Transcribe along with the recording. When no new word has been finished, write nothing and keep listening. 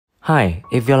Hi,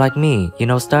 if you're like me, you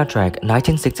know Star Trek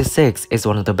 1966 is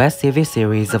one of the best TV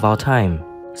series of all time.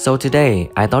 So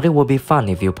today, I thought it would be fun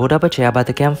if you put up a chair by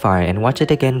the campfire and watch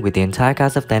it again with the entire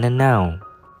cast of then and now.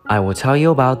 I will tell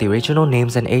you about the original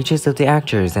names and ages of the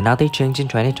actors and how they changed in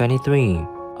 2023.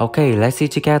 Okay, let's see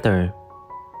together.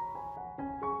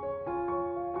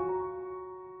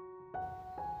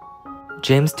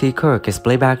 James T. Kirk is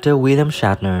played by actor William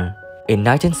Shatner. In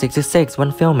 1966,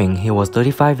 when filming, he was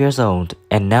 35 years old,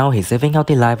 and now he's living out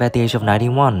the life at the age of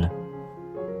 91.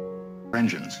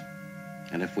 Engines.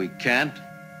 And if we can't,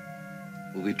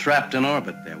 we'll be trapped in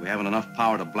orbit there. We haven't enough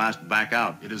power to blast back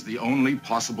out. It is the only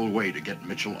possible way to get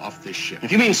Mitchell off this ship.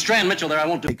 If you mean strand Mitchell there, I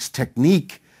won't do it. Takes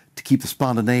technique to keep the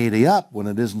spontaneity up when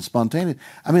it isn't spontaneous.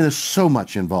 I mean, there's so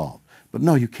much involved. But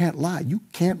no, you can't lie. You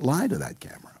can't lie to that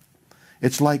camera.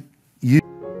 It's like you...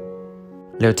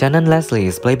 Lieutenant Leslie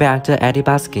is played by actor Eddie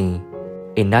Baskey.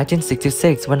 In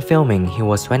 1966, when filming, he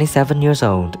was 27 years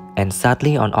old, and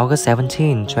sadly on August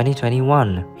 17,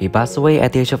 2021, he passed away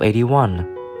at the age of 81.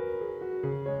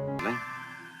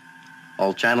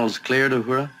 All channels clear to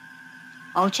Uhura?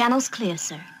 All channels clear,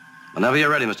 sir. Whenever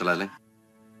you're ready, Mr. Leslie.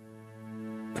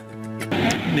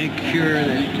 Make sure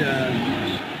that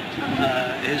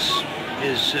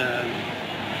his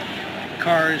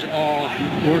cars all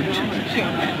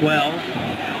worked well.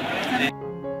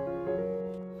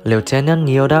 Lieutenant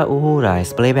Nyoda Uhura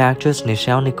is played by actress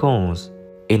Nichelle Nichols.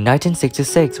 In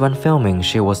 1966, when filming,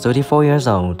 she was 34 years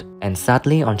old, and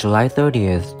sadly on July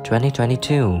 30th,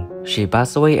 2022, she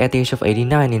passed away at the age of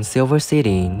 89 in Silver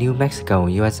City, New Mexico,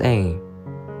 USA.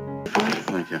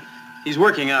 Thank you. He's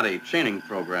working out a training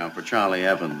program for Charlie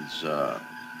Evans,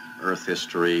 Earth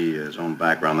history, his own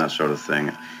background, that sort of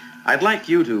thing. I'd like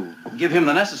you to give him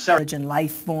the necessary...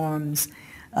 Life forms,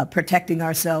 protecting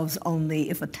ourselves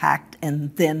only if attacked,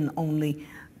 and then only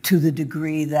to the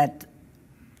degree that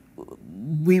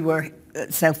we were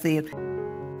self-the...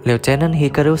 Lieutenant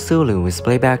Hikaru Sulu is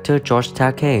played by actor George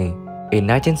Takei. In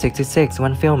 1966,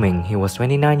 when filming, he was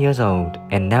 29 years old,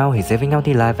 and now he's living out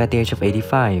the life at the age of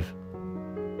 85.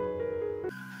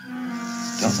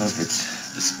 Don't know if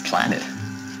it's this planet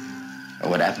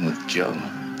or what happened with Joe.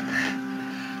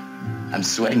 I'm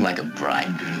sweating like a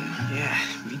bridegroom. Yeah,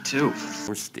 me too.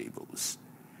 Or stables.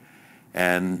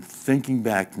 And thinking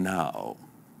back now,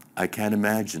 I can't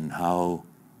imagine how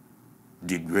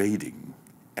degrading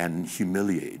and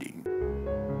humiliating.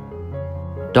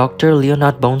 Dr.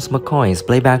 Leonard Bones McCoy is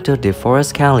played by actor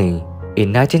DeForest Kelley.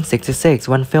 In 1966,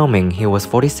 when filming, he was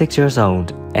 46 years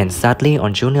old, and sadly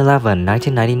on June 11,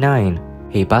 1999,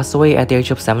 he passed away at the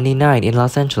age of 79 in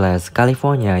Los Angeles,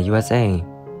 California, USA.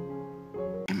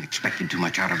 I'm expecting too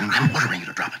much out of him. I'm ordering you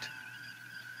to drop it.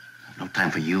 No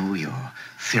time for you, your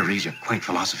theories, your quaint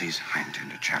philosophies. I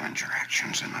intend to challenge your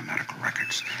actions and my medical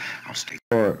records. I'll stay.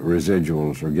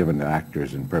 Residuals were given to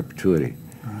actors in perpetuity.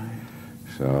 Right.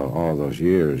 So all those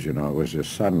years, you know, it was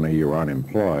just suddenly you were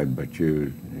unemployed, but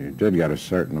you did get a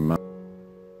certain amount.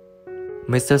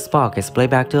 Mr. Spock is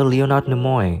played by actor Leonard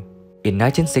Nimoy. In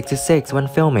 1966, when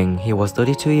filming, he was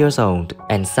 32 years old,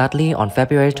 and sadly on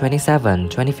February 27,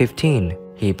 2015,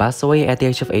 he passed away at the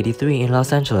age of 83 in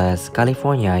Los Angeles,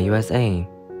 California, USA.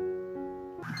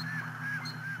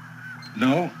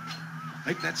 No,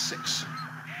 make that 6.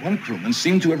 One crewman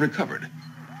seemed to have recovered.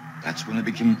 That's when they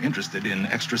became interested in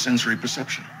extrasensory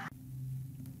perception.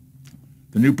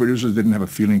 The new producers didn't have a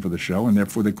feeling for the show, and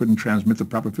therefore they couldn't transmit the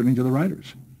proper feeling to the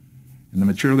writers. And the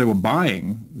material they were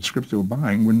buying, the scripts they were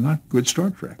buying, were not good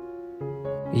Star Trek.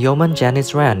 Yeoman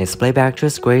Janice Rand is played by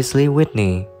actress Grace Lee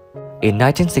Whitney. In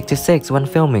 1966, when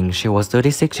filming, she was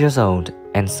 36 years old,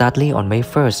 and sadly on May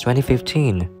 1st,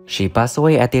 2015, she passed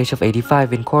away at the age of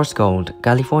 85 in Corsgold,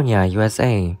 California,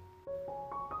 USA.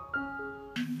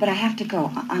 But I have to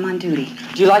go. I'm on duty.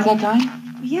 Do you like that guy?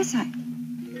 Yes,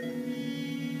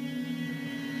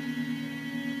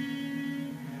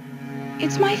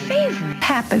 It's my favorite.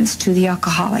 Happens to the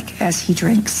alcoholic as he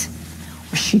drinks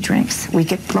or she drinks. We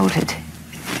get bloated.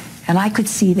 And I could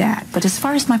see that. But as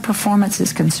far as my performance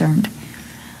is concerned,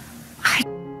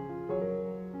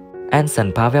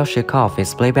 Ensign Pavel Chekhov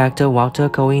is played by actor Walter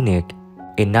Koenig.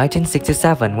 In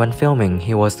 1967, when filming,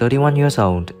 he was 31 years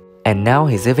old, and now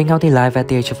he's living out the life at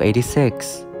the age of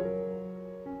 86.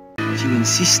 If you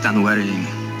insist on worrying,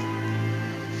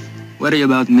 worry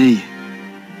about me.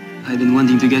 I've been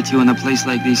wanting to get you in a place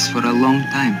like this for a long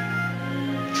time.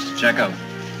 Check out.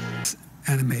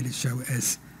 Animated show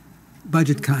as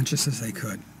budget conscious as they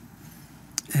could,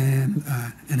 and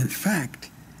in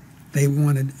fact, they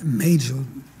wanted Majel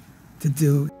to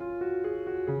do.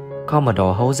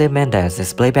 Commodore Jose Mendez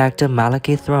is played by actor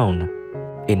Malachi Throne.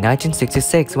 In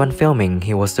 1966, when filming,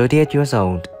 he was 38 years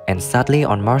old, and sadly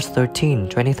on March 13,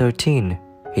 2013,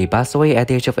 he passed away at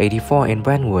the age of 84 in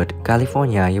Brentwood,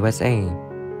 California, USA.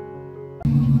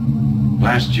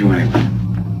 Last you anyway.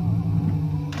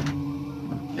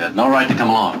 You had no right to come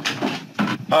along.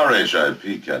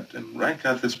 RHIP, Captain. Rank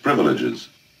out its privileges.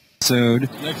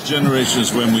 Next generation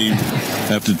is when we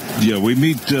have to, we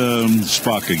meet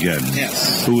Spock again.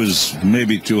 Yes. Who is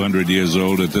maybe 200 years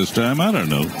old at this time, I don't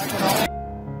know.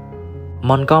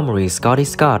 Montgomery Scotty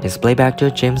Scott is played by actor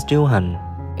James Doohan.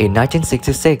 In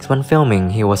 1966, when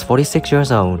filming, he was 46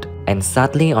 years old, and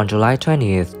sadly on July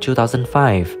 20th,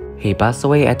 2005, he passed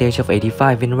away at the age of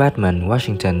 85 in Redmond,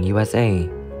 Washington, USA.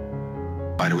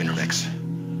 Why do intermix?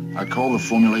 I call the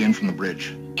formula in from the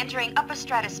bridge. Entering upper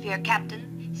stratosphere, Captain.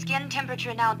 Skin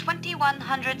temperature now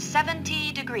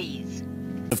 2170 degrees.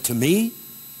 To me,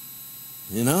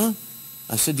 I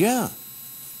said, yeah.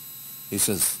 He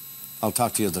says, I'll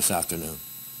talk to you this afternoon.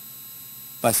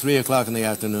 By 3 o'clock in the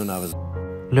afternoon, I was...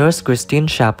 Nurse Christine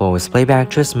Chappell is played by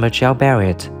actress Michelle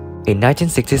Barrett. In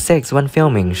 1966, when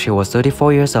filming, she was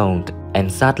 34 years old,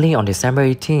 and sadly on December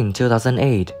 18,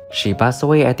 2008, she passed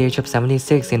away at the age of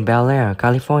 76 in Bel Air,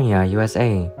 California,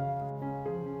 USA.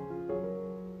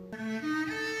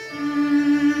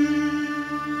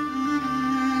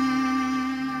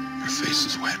 Your face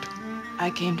is wet. I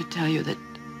came to tell you that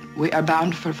we are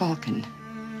bound for Vulcan.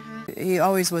 He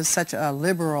always was such a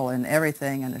liberal in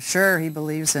everything, and sure, he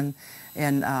believes in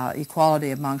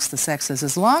equality amongst the sexes,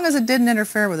 as long as it didn't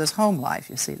interfere with his home life.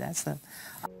 You see, that's the...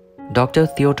 Dr.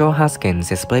 Theodore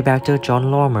Haskins is played by actor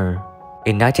John Lormer.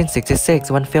 In 1966,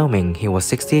 when filming, he was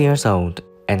 60 years old,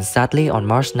 and sadly on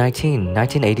March 19,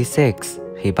 1986,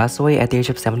 he passed away at the age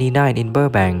of 79 in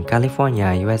Burbank,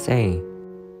 California, USA.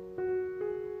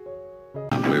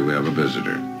 I believe we have a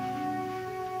visitor.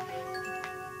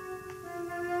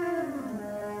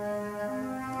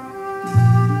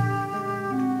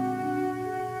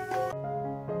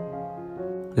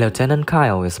 Lieutenant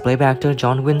Kyle is played by actor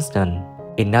John Winston.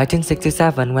 In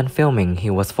 1967, when filming, he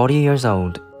was 40 years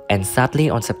old, and sadly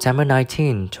on September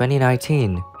 19,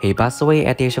 2019, he passed away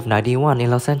at the age of 91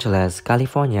 in Los Angeles,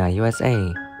 California, USA.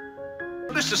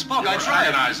 Mr. Spock, I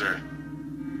tried. Agonizer.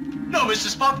 No,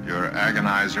 Mr. Spock. Your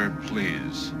agonizer,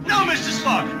 please. No, Mr.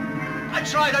 Spock. I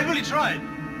tried. I really tried.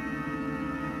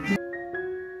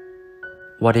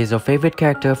 What is your favorite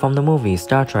character from the movie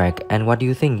Star Trek, and what do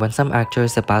you think when some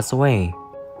actors have passed away?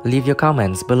 Leave your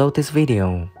comments below this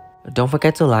video. Don't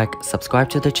forget to like, subscribe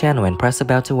to the channel and press the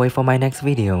bell to wait for my next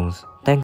videos.